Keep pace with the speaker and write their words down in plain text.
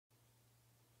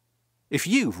If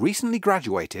you've recently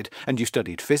graduated and you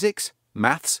studied physics,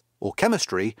 maths, or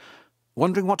chemistry,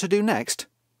 wondering what to do next?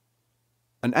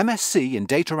 An MSc in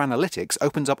data analytics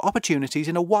opens up opportunities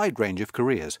in a wide range of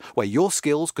careers where your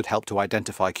skills could help to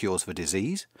identify cures for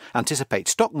disease, anticipate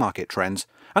stock market trends,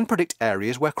 and predict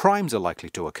areas where crimes are likely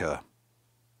to occur.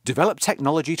 Develop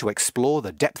technology to explore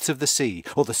the depths of the sea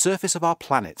or the surface of our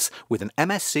planets with an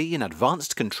MSc in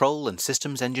Advanced Control and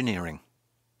Systems Engineering.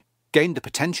 Gain the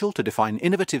potential to define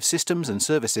innovative systems and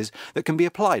services that can be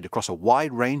applied across a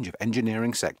wide range of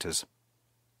engineering sectors.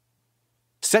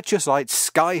 Set your sights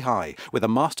sky high with a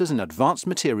Master's in Advanced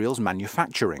Materials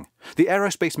Manufacturing. The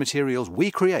aerospace materials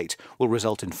we create will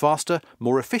result in faster,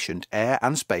 more efficient air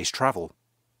and space travel.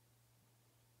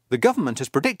 The government has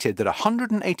predicted that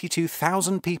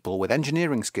 182,000 people with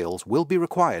engineering skills will be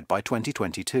required by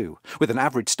 2022, with an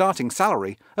average starting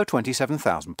salary of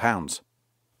 £27,000.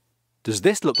 Does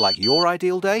this look like your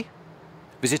ideal day?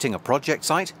 Visiting a project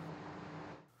site?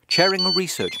 Chairing a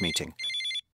research meeting?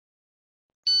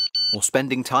 Or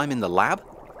spending time in the lab?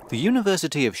 The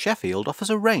University of Sheffield offers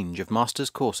a range of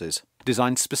master's courses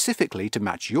designed specifically to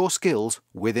match your skills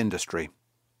with industry.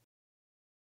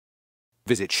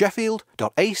 Visit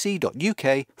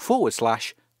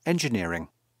sheffield.ac.uk/engineering.